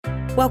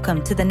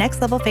Welcome to the Next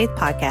Level Faith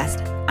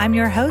podcast. I'm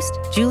your host,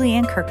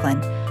 Julianne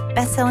Kirkland,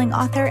 best-selling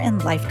author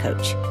and life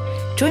coach.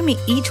 Join me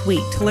each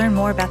week to learn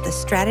more about the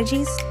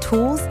strategies,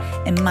 tools,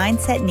 and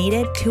mindset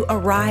needed to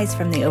arise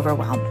from the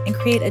overwhelm and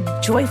create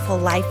a joyful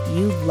life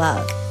you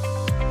love.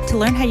 To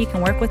learn how you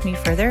can work with me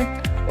further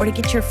or to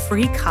get your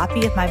free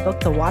copy of my book,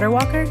 The Water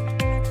Walker,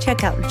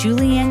 check out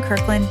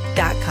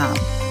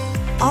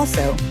juliannekirkland.com.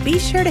 Also, be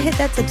sure to hit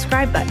that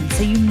subscribe button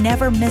so you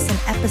never miss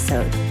an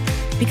episode,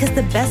 because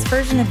the best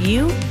version of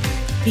you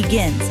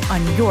begins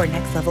on your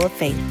next level of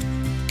faith.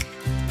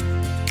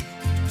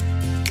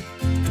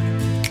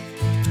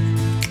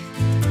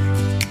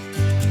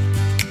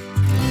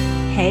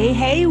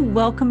 Hey,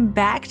 welcome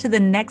back to the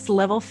Next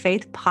Level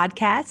Faith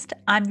podcast.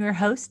 I'm your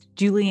host,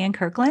 Julianne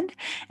Kirkland,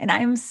 and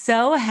I am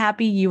so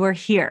happy you are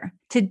here.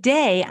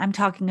 Today, I'm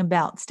talking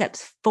about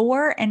steps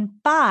 4 and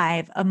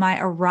 5 of my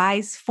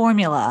Arise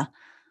formula,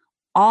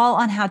 all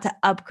on how to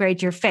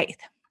upgrade your faith.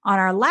 On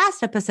our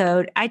last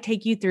episode, I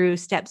take you through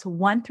steps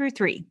 1 through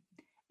 3,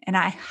 and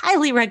I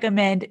highly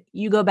recommend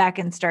you go back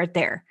and start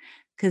there,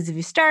 because if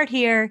you start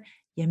here,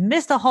 you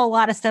miss a whole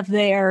lot of stuff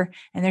there,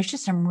 and there's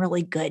just some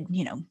really good,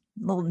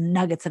 little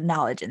nuggets of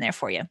knowledge in there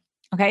for you.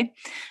 Okay.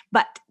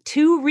 But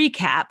to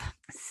recap,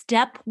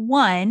 step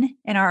 1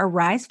 in our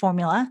Arise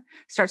formula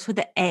starts with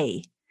the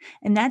A,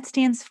 and that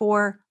stands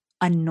for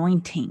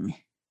anointing.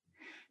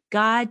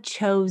 God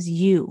chose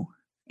you,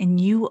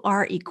 and you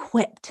are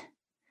equipped.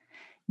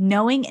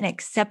 Knowing and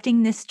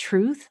accepting this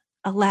truth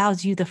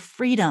allows you the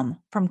freedom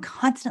from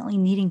constantly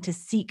needing to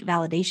seek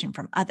validation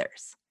from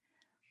others.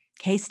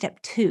 Okay.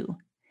 Step 2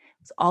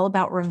 is all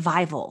about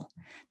revival,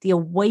 the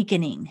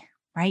awakening,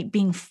 right?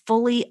 Being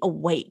fully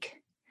awake.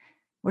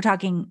 We're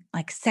talking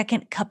like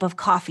second cup of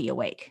coffee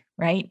awake,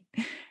 right?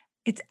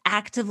 It's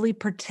actively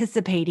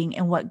participating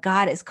in what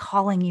God is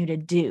calling you to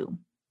do.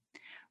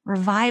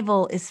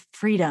 Revival is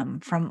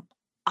freedom from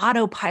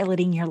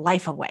autopiloting your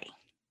life away.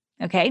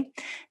 Okay.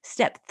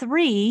 Step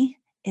 3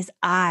 is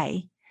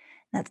I.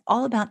 That's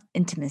all about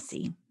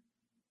intimacy.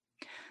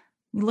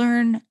 We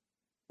learn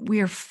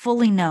we are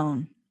fully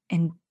known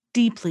and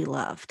deeply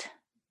loved.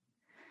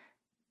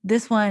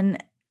 This one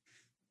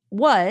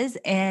was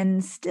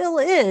and still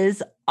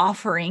is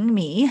offering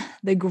me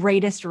the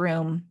greatest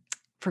room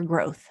for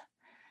growth,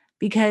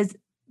 because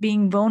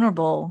being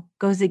vulnerable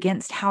goes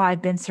against how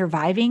I've been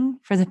surviving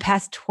for the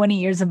past 20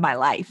 years of my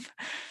life.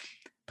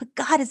 But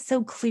God has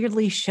so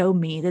clearly shown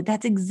me that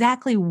that's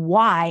exactly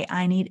why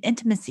I need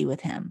intimacy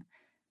with Him,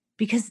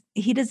 because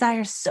He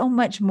desires so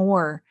much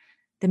more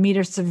than me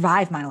to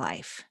survive my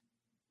life.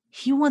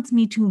 He wants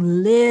me to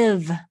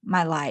live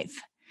my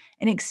life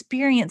and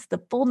experience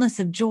the fullness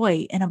of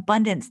joy and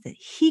abundance that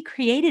He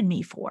created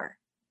me for.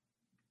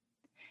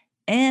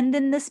 And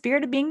in the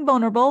spirit of being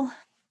vulnerable,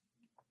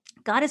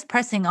 God is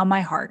pressing on my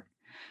heart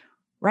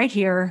right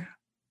here,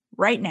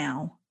 right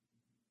now,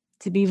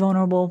 to be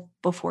vulnerable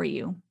before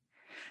you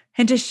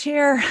and to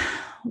share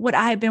what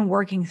I've been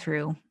working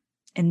through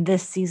in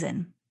this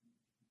season.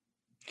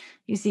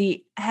 You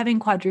see, having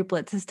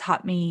quadruplets has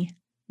taught me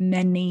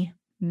many,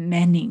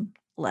 many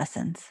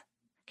lessons.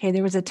 Okay,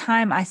 there was a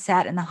time I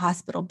sat in the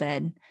hospital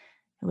bed.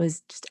 It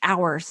was just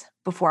hours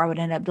before I would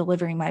end up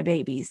delivering my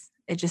babies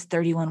at just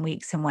 31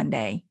 weeks in one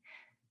day.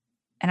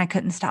 And I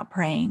couldn't stop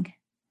praying.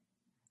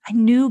 I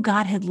knew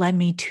God had led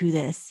me to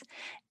this,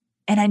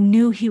 and I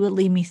knew He would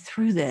lead me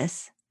through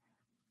this.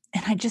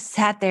 And I just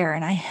sat there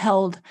and I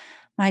held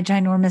my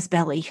ginormous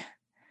belly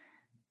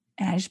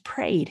and I just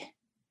prayed.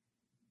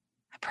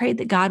 I prayed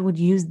that God would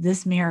use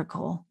this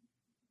miracle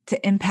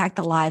to impact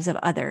the lives of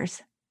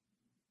others.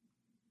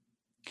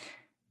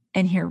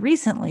 And here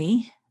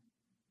recently,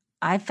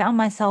 I found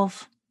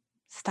myself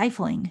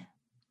stifling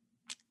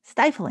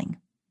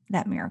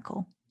that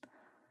miracle.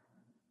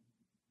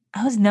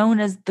 I was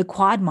known as the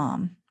quad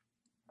mom,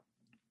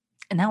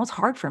 and that was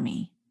hard for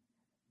me.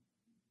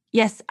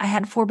 Yes, I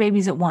had 4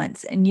 babies at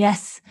once, and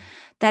yes,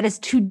 that is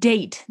to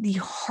date the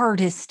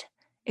hardest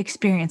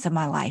experience of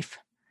my life,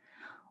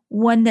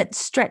 one that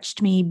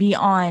stretched me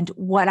beyond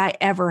what I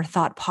ever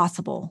thought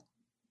possible,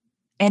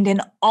 and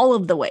in all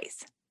of the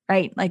ways,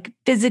 right? Like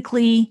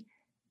physically,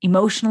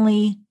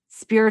 emotionally,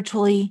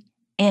 spiritually,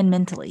 and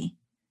mentally.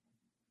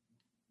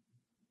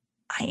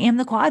 I am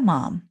the quad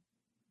mom,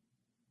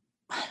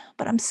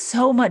 but I'm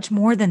so much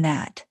more than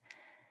that.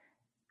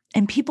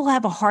 And people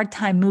have a hard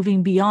time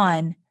moving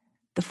beyond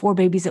the 4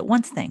 babies at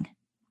once thing.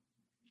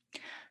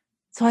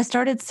 So I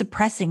started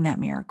suppressing that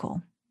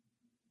miracle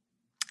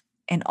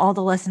and all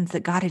the lessons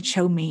that God had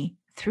shown me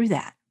through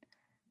that.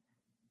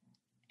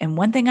 And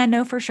one thing I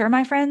know for sure,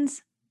 my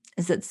friends,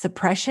 is that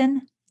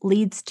suppression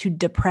leads to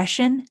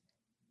depression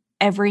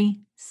every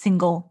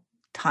single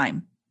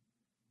time.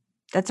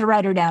 That's a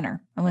writer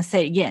downer. I'm going to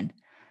say it again.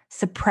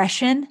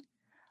 Suppression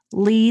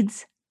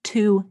leads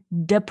to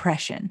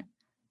depression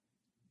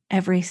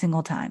every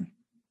single time.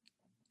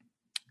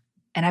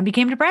 And I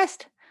became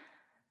depressed.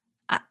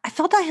 I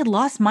felt I had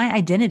lost my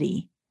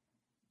identity.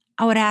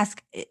 I would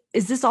ask,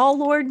 is this all,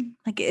 Lord?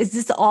 Like, is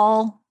this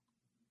all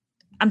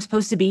I'm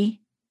supposed to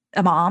be?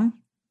 A mom?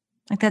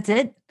 Like, that's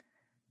it?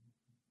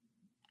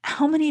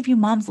 How many of you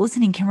moms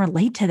listening can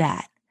relate to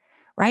that,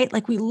 right?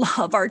 Like we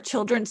love our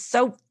children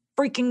so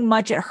freaking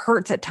much, it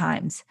hurts at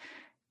times,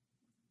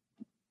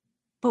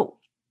 but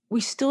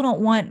we still don't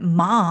want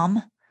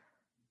mom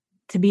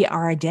to be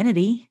our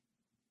identity.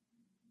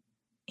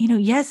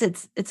 Yes,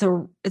 it's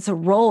a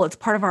role, it's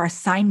part of our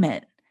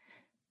assignment,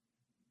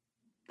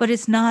 but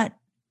it's not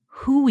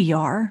who we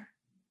are.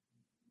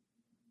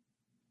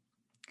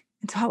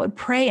 And so I would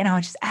pray and I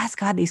would just ask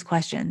God these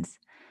questions,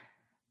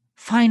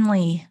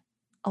 finally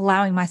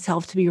allowing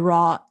myself to be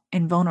raw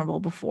and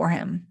vulnerable before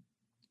him.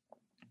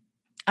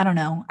 I don't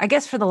know. I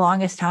guess for the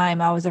longest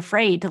time, I was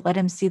afraid to let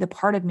him see the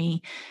part of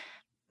me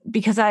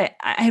because I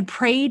had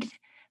prayed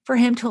for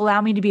him to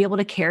allow me to be able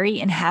to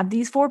carry and have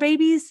these 4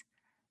 babies.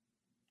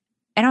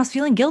 And I was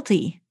feeling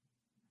guilty.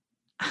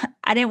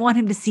 I didn't want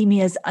him to see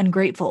me as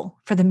ungrateful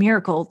for the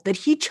miracle that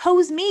he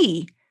chose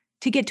me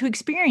to get to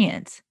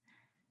experience.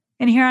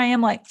 And here I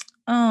am like,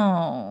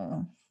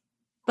 oh,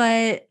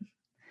 but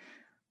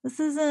this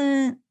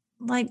isn't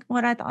like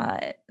what I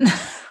thought,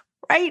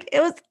 right? It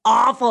was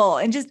awful.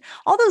 And just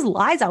all those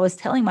lies I was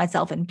telling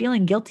myself and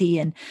feeling guilty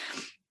and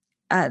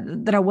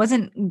that I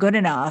wasn't good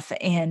enough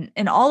and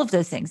all of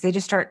those things, they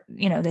just start,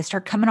 they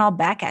start coming all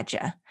back at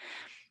you,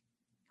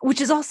 which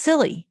is all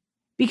silly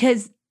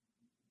because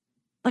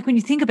like when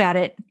you think about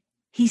it,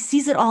 he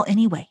sees it all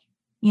anyway.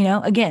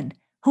 Again,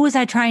 who was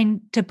I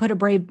trying to put a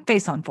brave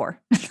face on for?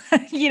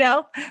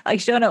 Like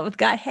showing up with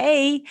God.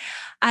 Hey,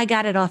 I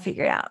got it all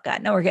figured out.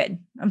 God, no, we're good.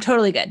 I'm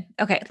totally good.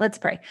 Okay, let's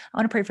pray. I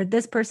want to pray for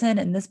this person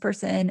and this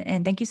person.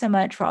 And thank you so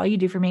much for all you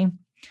do for me.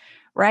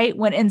 Right?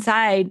 When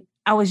inside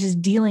I was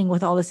just dealing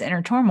with all this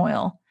inner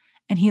turmoil.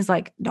 And he's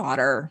like,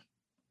 daughter,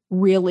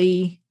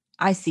 really?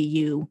 I see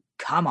you.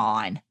 Come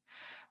on.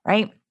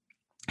 Right?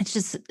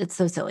 It's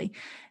so silly.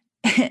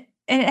 And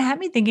it had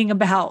me thinking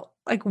about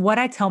like what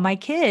I tell my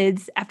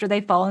kids after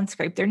they fall and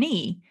scrape their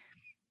knee.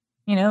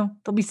 They'll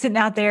be sitting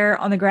out there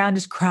on the ground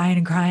just crying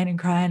and crying and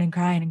crying and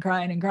crying and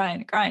crying and crying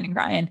and crying and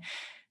crying.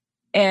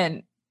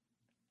 And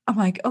I'm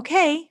like,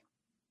 okay,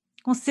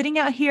 well, sitting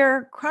out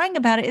here crying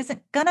about it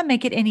isn't going to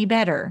make it any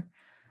better.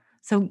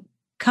 So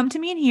come to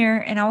me in here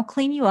and I'll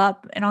clean you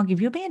up and I'll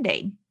give you a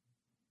Band-Aid.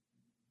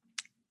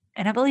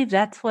 And I believe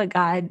that's what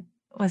God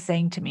was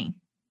saying to me,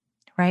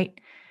 right?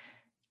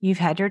 You've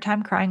had your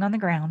time crying on the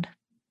ground.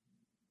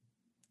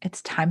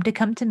 It's time to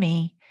come to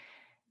me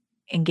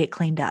and get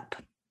cleaned up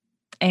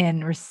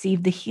and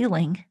receive the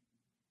healing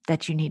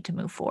that you need to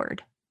move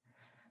forward.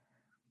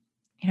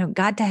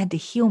 God had to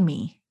heal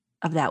me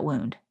of that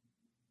wound,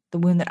 the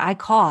wound that I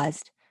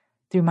caused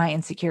through my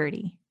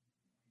insecurity.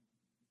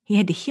 He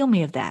had to heal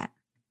me of that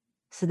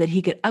so that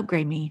he could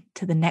upgrade me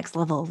to the next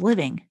level of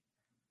living.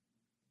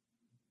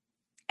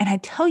 And I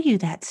tell you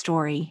that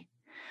story,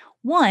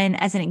 one,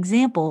 as an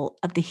example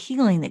of the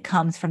healing that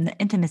comes from the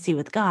intimacy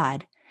with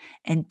God,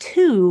 and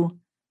two,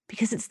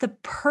 because it's the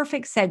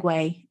perfect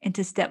segue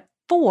into step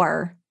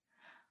 4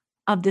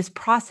 of this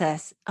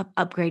process of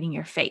upgrading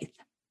your faith.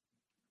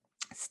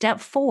 Step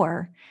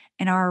 4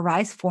 in our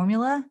Arise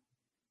formula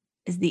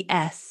is the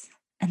S,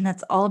 and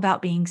that's all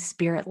about being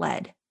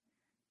spirit-led.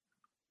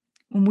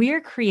 When we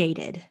are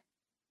created,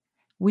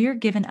 we are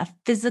given a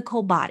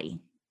physical body,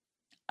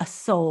 a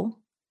soul,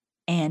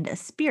 and a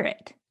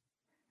spirit.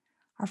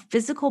 Our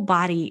physical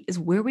body is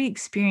where we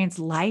experience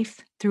life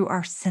through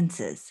our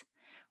senses,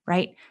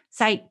 right?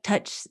 Sight,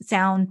 touch,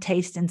 sound,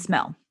 taste, and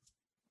smell.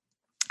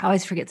 I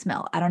always forget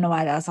smell. I don't know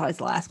why that's always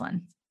the last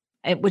one,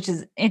 which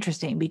is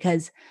interesting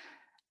because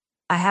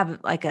I have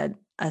like a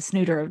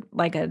snooter,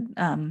 like a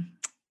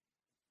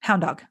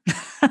hound dog,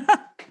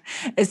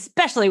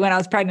 especially when I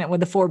was pregnant with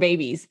the 4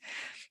 babies.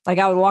 Like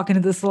I would walk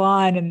into the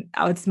salon and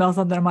I would smell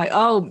something. I'm like,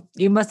 oh,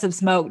 you must have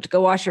smoked.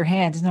 Go wash your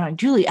hands. And they're like,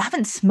 Julie, I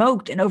haven't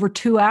smoked in over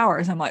 2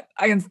 hours. I'm like,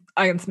 I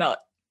can smell it.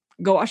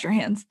 Go wash your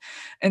hands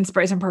and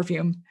spray some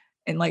perfume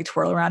and like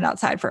twirl around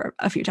outside for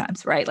a few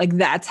times, right? Like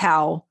that's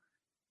how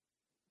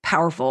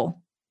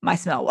powerful my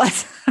smell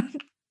was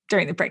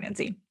during the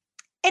pregnancy.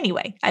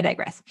 Anyway, I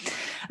digress.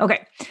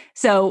 Okay.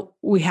 So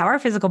we have our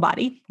physical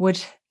body,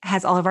 which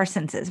has all of our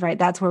senses, right?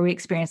 That's where we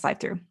experience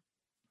life through.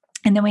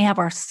 And then we have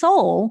our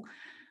soul,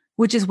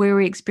 which is where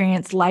we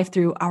experience life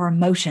through our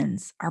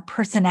emotions, our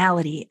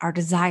personality, our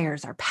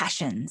desires, our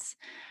passions,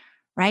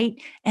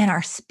 right? And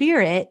our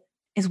spirit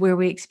is where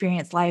we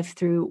experience life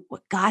through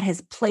what God has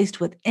placed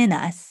within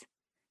us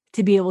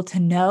to be able to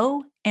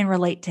know and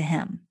relate to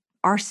him.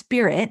 Our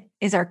spirit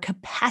is our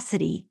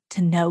capacity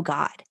to know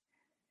God.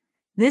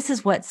 This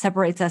is what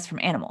separates us from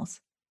animals,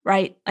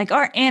 right? Like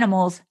our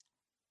animals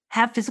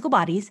have physical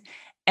bodies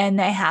and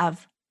they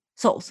have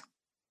souls,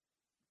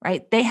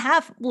 right? They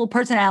have little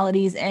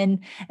personalities and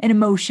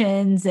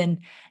emotions and,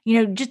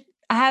 just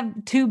I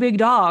have 2 big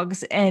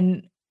dogs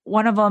and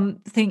one of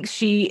them thinks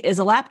she is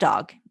a lap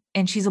dog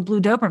and she's a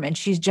blue Doberman.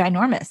 She's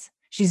ginormous.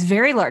 She's a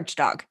very large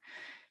dog,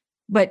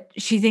 but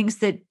she thinks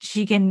that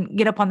she can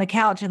get up on the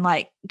couch and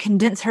like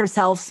condense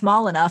herself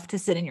small enough to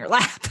sit in your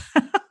lap.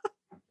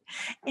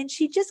 And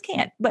she just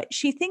can't, but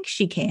she thinks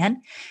she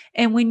can.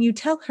 And when you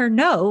tell her,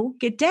 no,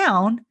 get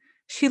down,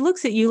 she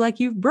looks at you like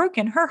you've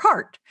broken her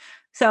heart.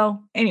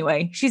 So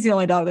anyway, she's the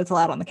only dog that's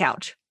allowed on the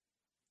couch,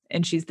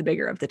 and she's the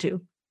bigger of the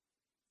two.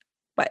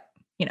 But,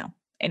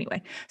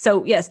 anyway.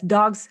 So yes,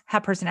 dogs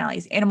have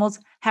personalities. Animals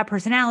have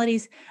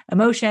personalities,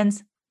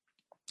 emotions.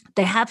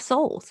 They have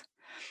souls.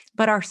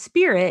 But our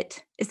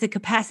spirit is the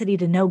capacity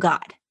to know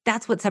God.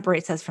 That's what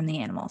separates us from the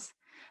animals.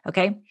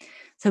 Okay.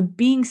 So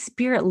being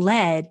spirit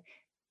led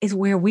is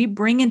where we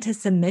bring into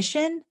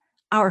submission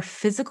our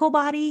physical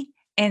body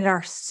and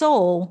our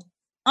soul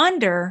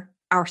under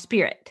our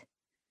spirit.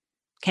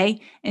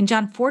 Okay. In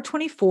John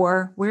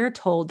 4:24, we're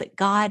told that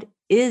God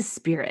is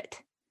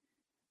spirit.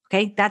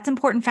 Okay. That's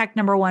important fact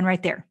number 1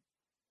 right there.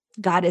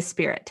 God is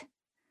spirit.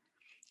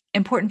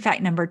 Important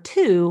fact number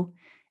 2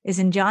 is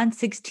in John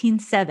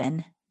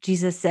 16:7,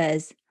 Jesus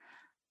says,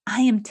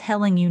 I am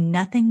telling you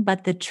nothing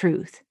but the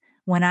truth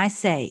when I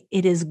say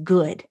it is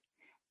good,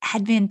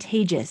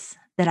 advantageous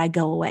that I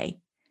go away.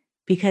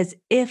 Because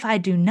if I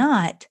do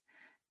not,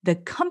 the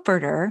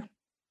comforter,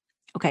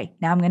 okay,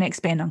 now I'm going to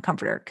expand on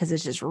comforter because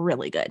it's just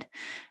really good.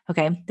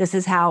 Okay, this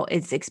is how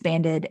it's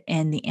expanded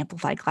in the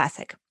Amplified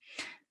Classic.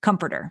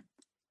 Comforter,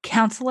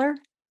 counselor,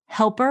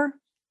 helper,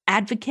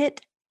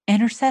 advocate,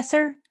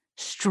 intercessor,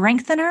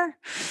 strengthener.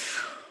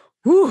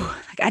 Whew,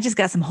 like I just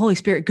got some Holy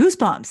Spirit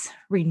goosebumps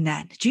reading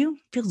that. Did you?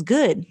 Feels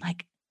good.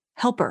 Like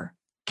helper,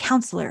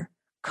 counselor,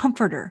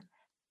 comforter,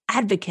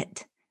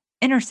 advocate,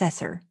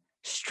 intercessor,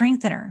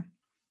 strengthener.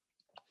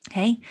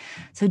 Okay.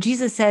 So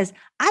Jesus says,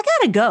 I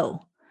got to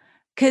go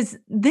because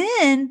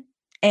then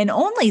and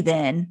only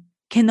then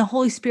can the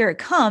Holy Spirit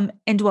come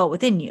and dwell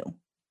within you.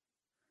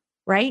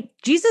 Right?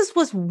 Jesus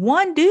was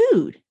one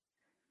dude.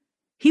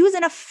 He was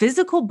in a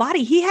physical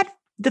body. He had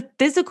the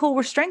physical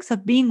restraints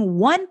of being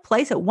one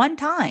place at one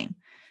time.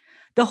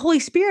 The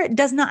Holy Spirit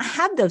does not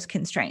have those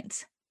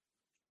constraints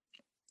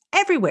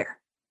everywhere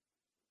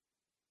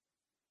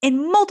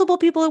in multiple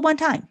people at one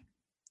time,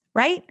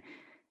 right?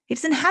 He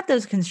doesn't have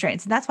those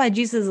constraints. And that's why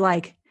Jesus is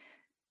like,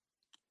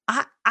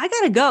 I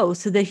got to go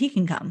so that he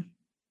can come.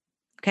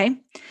 Okay.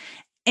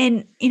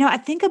 And, I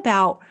think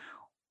about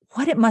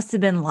what it must have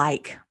been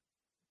like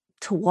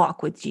to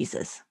walk with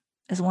Jesus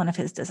as one of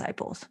his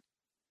disciples.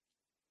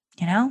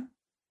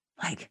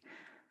 Like,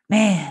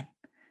 man,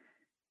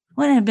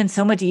 wouldn't it have been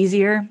so much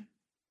easier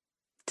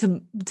to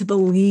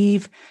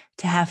believe,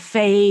 to have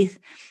faith,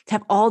 to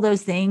have all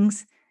those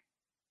things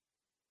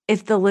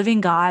if the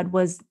living God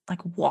was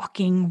like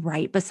walking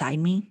right beside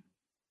me?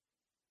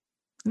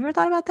 You ever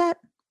thought about that?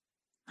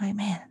 Like,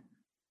 man,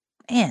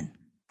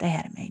 they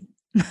had it made.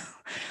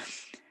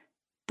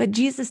 But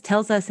Jesus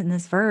tells us in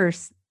this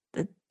verse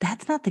that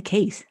that's not the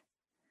case.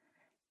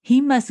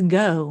 He must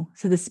go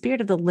so the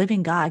Spirit of the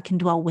living God can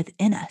dwell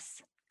within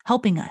us,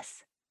 helping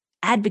us,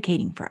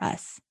 advocating for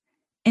us,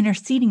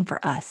 interceding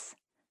for us,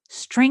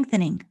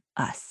 strengthening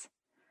us.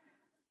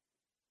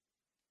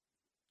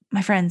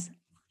 My friends,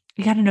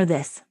 you got to know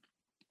this.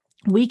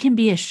 We can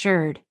be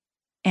assured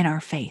in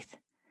our faith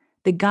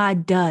that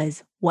God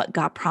does what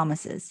God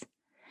promises.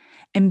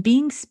 And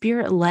being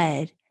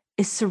Spirit-led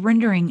is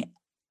surrendering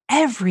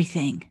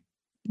everything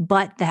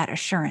but that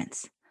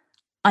assurance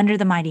under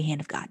the mighty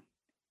hand of God.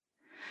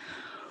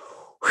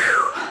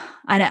 Whew,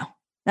 I know.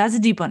 That's a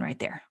deep one right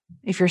there.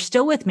 If you're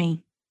still with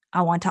me,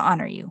 I want to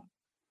honor you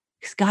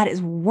because God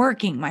is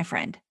working, my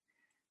friend.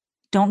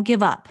 Don't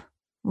give up.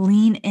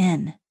 Lean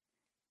in.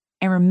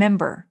 And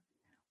remember,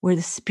 where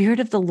the Spirit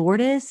of the Lord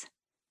is,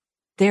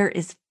 there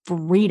is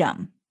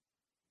freedom.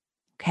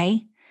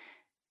 Okay?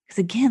 Because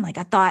again, like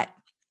I thought,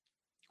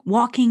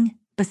 walking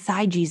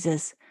beside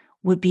Jesus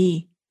would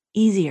be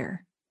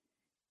easier.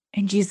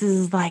 And Jesus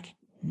is like,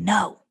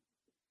 no,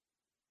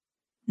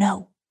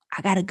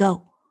 I got to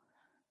go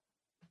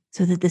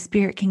so that the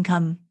Spirit can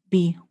come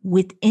be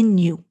within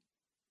you,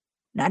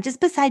 not just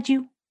beside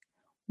you,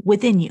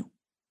 within you.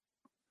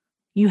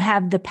 You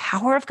have the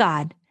power of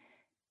God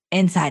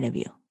inside of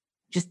you.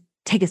 Just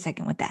take a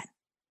second with that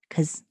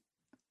because,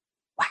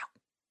 wow,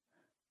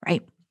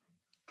 right?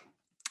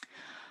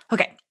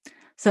 Okay,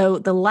 so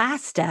the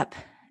last step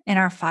in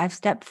our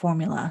 5-step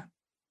formula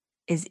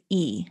is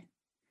E,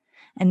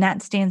 and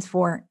that stands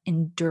for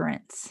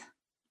endurance.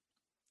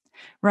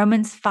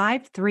 Romans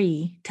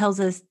 5:3 tells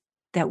us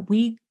that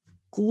we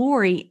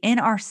glory in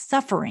our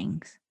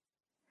sufferings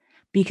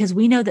because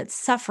we know that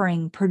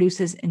suffering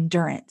produces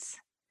endurance.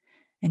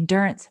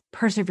 Endurance,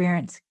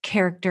 perseverance,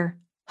 character,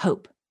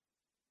 hope.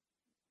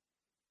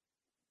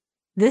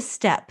 This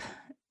step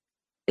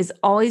is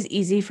always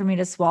easy for me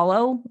to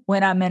swallow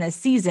when I'm in a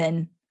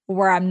season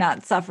where I'm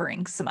not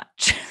suffering so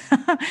much.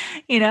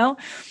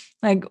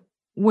 Like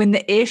when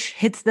the ish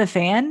hits the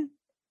fan,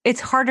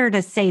 it's harder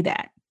to say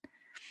that.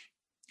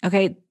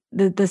 Okay,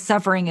 the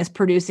suffering is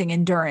producing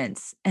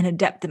endurance and a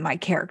depth in my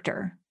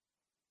character.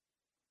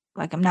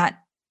 Like I'm not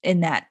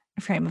in that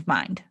frame of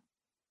mind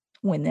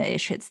when the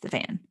ish hits the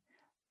fan.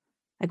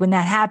 Like when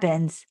that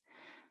happens,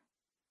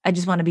 I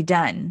just want to be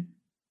done.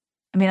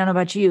 I mean, I don't know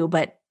about you,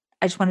 but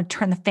I just want to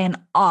turn the fan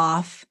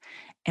off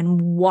and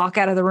walk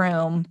out of the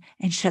room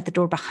and shut the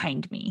door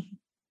behind me.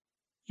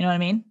 You know what I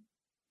mean?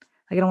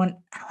 Like I don't want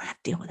to have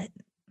to deal with it.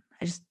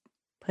 I just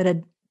put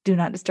a do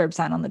not disturb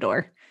sign on the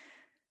door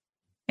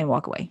and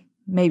walk away.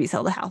 Maybe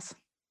sell the house,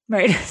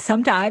 right?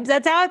 Sometimes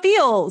that's how it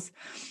feels.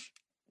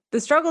 The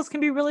struggles can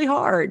be really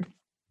hard.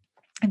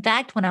 In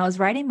fact, when I was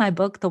writing my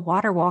book, The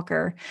Water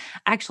Walker,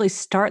 I actually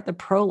start the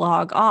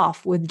prologue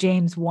off with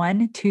James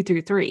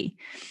 1:2-3,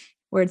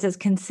 where it says,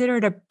 "Consider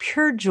it a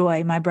pure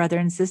joy, my brother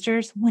and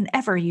sisters,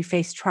 whenever you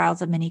face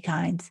trials of many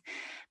kinds,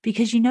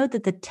 because you know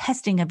that the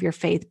testing of your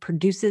faith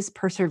produces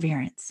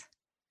perseverance."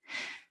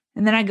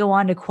 And then I go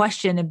on to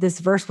question if this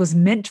verse was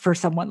meant for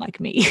someone like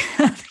me,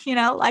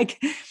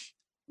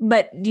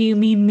 but do you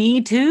mean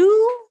me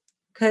too?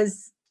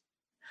 Because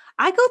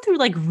I go through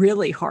like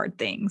really hard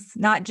things,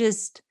 not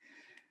just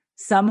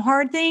some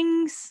hard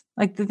things.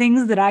 Like the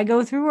things that I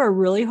go through are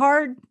really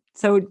hard.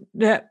 So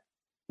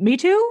me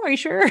too? Are you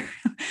sure?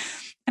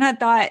 And I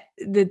thought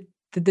that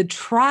the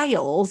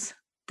trials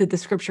that the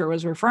scripture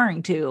was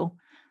referring to,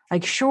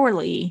 like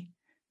surely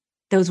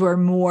those were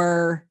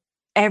more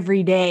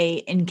everyday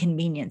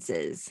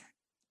inconveniences,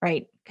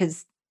 right?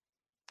 Because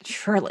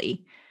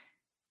surely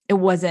it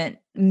wasn't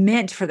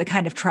meant for the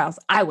kind of trials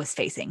I was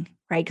facing,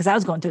 right? Because I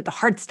was going through the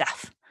hard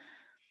stuff.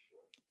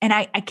 And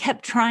I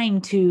kept trying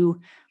to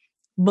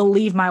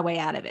believe my way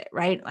out of it,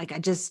 right? Like I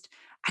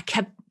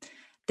kept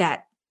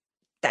that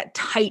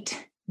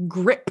tight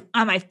grip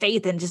on my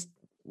faith and just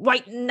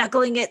white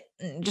knuckling it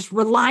and just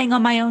relying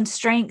on my own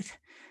strength.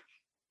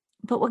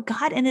 But what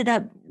God ended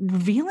up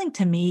revealing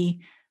to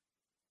me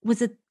was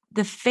that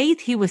the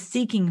faith he was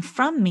seeking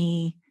from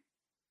me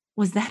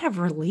was that of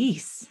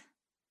release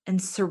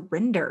and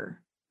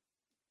surrender.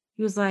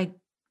 He was like,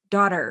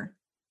 "Daughter,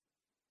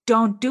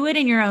 don't do it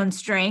in your own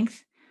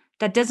strength.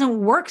 That doesn't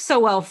work so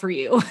well for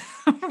you,"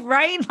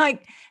 right?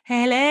 Like,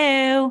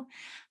 hello,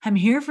 I'm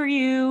here for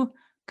you,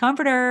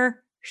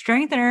 comforter,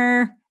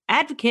 strengthener,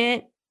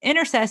 advocate,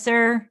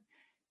 intercessor.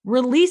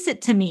 Release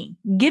it to me.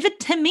 Give it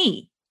to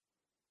me.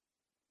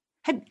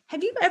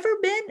 Have you ever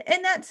been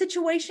in that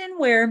situation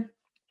where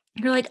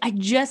you're like, I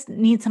just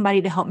need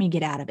somebody to help me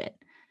get out of it.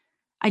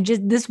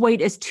 This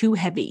weight is too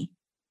heavy,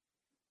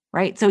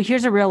 right? So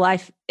here's a real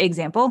life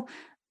example,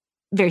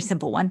 very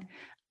simple one.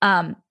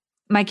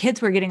 My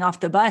kids were getting off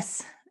the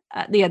bus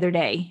the other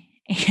day,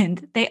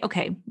 and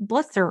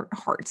bless their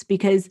hearts,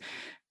 because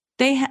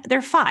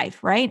they're 5,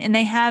 right? And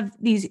they have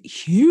these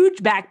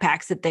huge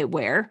backpacks that they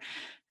wear,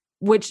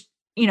 which,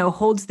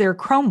 holds their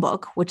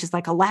Chromebook, which is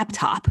like a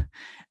laptop,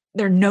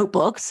 their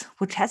notebooks,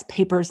 which has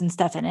papers and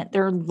stuff in it,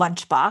 their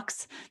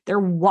lunchbox, their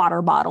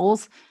water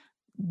bottles,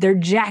 their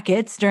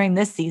jackets during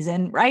this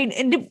season, right?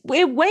 And it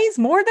weighs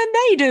more than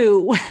they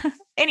do.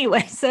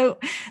 Anyway, so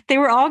they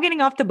were all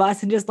getting off the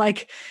bus and just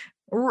like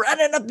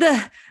running up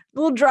the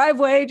little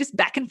driveway, just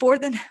back and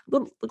forth, and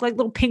look like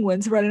little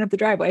penguins running up the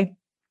driveway,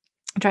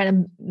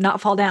 trying to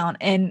not fall down.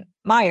 And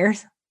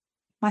Myers,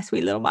 my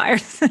sweet little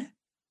Myers,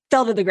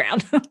 fell to the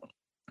ground.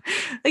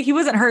 Like he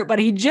wasn't hurt, but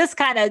he just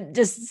kind of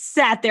just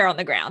sat there on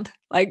the ground,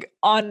 like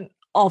on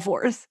all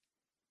fours,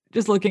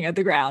 just looking at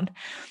the ground.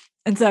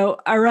 And so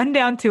I run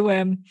down to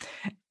him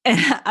and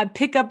I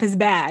pick up his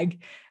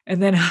bag, and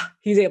then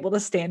he's able to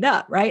stand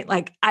up, right?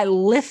 Like I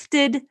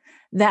lifted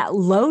that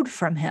load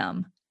from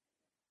him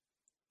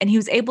and he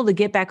was able to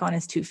get back on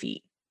his 2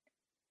 feet,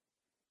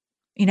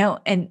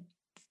 and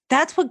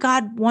that's what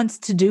God wants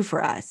to do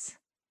for us.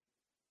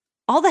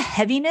 All the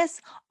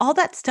heaviness, all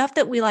that stuff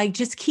that we like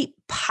just keep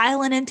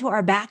piling into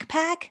our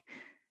backpack,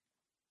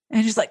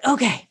 and just like,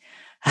 okay,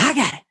 I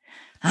got it.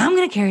 I'm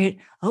going to carry it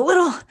a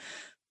little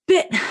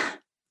bit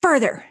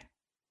further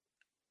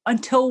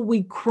until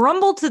we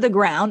crumble to the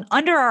ground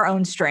under our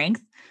own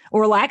strength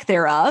or lack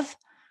thereof,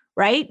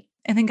 right?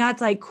 And then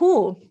God's like,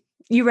 cool,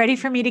 you ready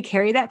for me to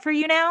carry that for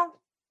you now?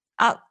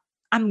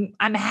 I'm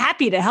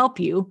happy to help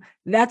you.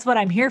 That's what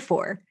I'm here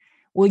for.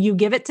 Will you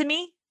give it to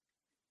me?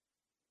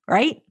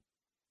 Right?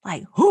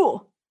 Like,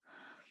 who?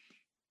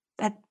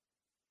 But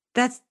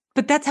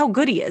that's how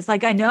good he is.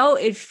 Like, I know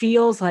it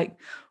feels like,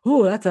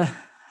 that's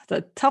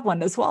a tough one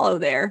to swallow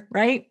there,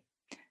 right?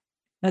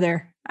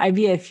 Another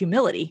idea of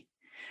humility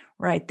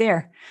right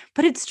there.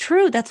 But it's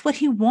true. That's what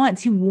he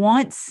wants. He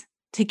wants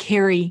to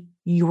carry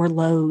your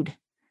load.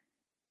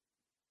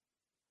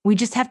 We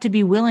just have to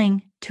be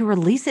willing to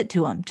release it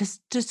to him,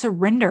 just to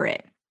surrender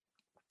it,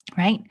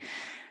 right?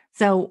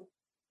 So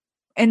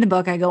in the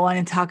book, I go on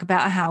and talk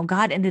about how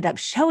God ended up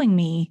showing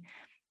me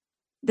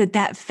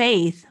that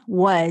faith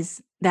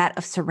was that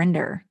of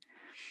surrender.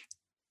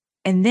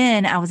 And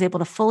then I was able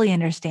to fully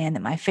understand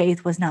that my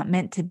faith was not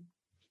meant to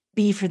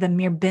be for the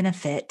mere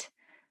benefit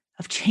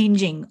of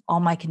changing all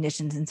my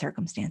conditions and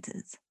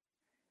circumstances,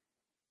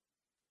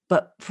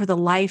 but for the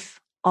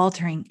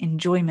life-altering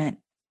enjoyment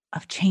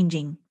of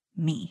changing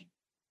me.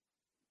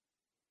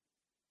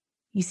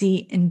 You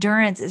see,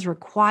 endurance is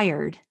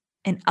required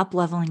in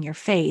up-leveling your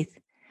faith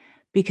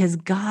because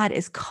God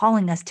is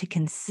calling us to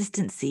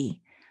consistency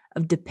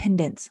of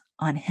dependence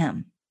on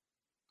him.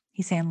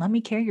 He's saying, let me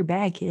carry your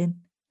bag, kid.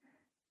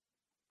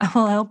 I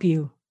will help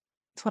you.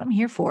 That's what I'm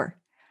here for.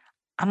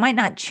 I might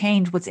not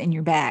change what's in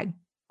your bag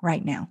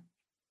right now.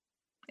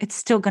 It's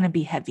still going to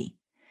be heavy,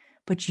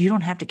 but you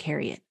don't have to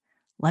carry it.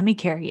 Let me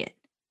carry it.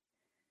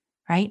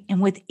 right?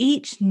 And with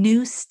each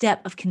new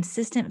step of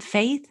consistent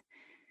faith,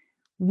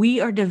 we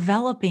are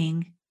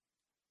developing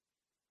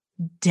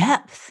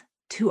depth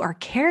to our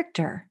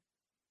character.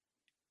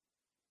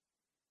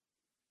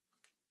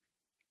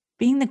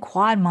 Being the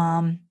quad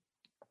mom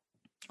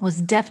was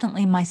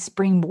definitely my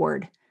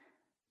springboard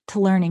to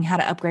learning how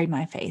to upgrade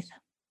my faith.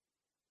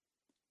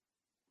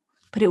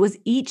 But it was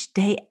each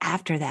day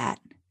after that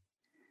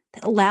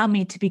that allowed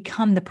me to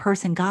become the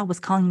person God was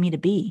calling me to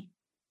be.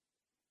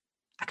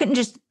 I couldn't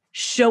just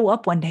show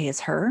up one day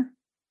as her.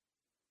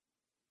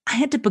 I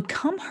had to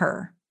become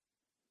her,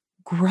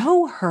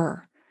 grow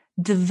her,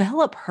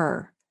 develop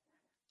her,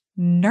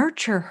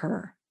 nurture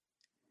her.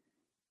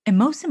 And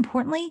most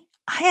importantly,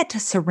 I had to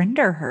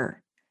surrender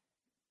her.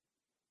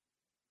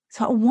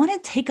 So I want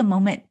to take a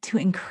moment to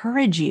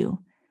encourage you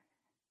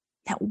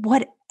that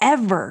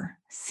whatever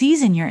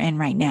season you're in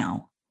right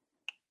now,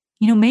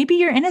 maybe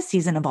you're in a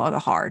season of all the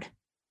hard.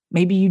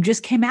 Maybe you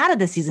just came out of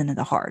the season of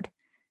the hard.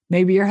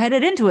 Maybe you're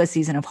headed into a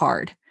season of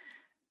hard,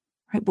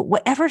 right? But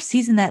whatever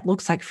season that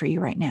looks like for you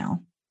right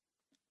now,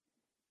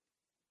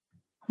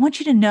 I want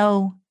you to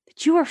know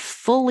that you are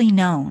fully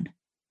known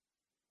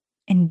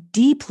and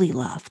deeply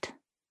loved.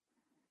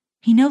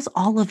 He knows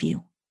all of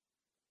you.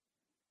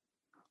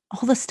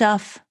 All the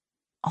stuff,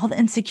 all the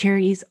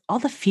insecurities, all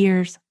the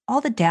fears, all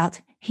the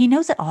doubts. He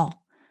knows it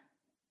all.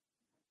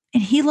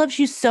 And he loves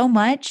you so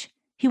much,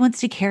 he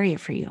wants to carry it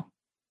for you.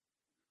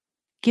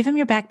 Give him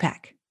your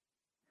backpack.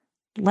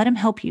 Let him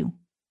help you,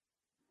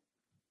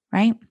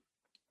 right?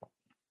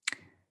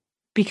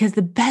 Because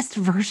the best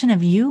version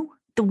of you,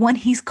 the one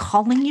he's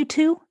calling you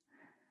to,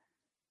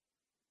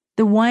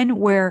 the one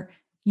where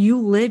you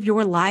live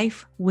your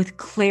life with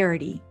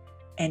clarity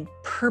and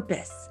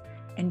purpose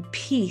and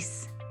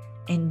peace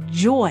and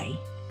joy,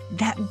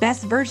 that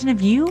best version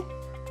of you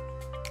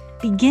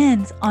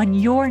begins on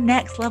your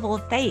next level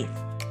of faith.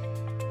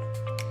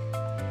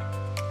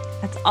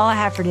 That's all I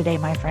have for today,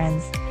 my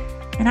friends.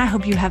 And I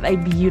hope you have a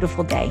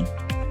beautiful day.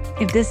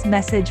 If this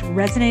message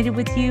resonated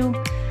with you,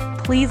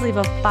 please leave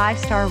a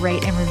 5-star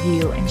rate and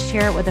review and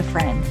share it with a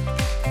friend.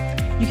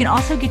 You can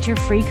also get your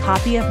free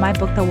copy of my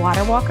book, The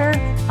Water Walker,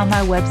 on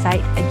my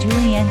website at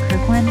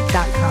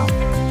juliannekirkland.com.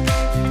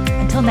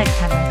 Until next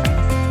time, my friends.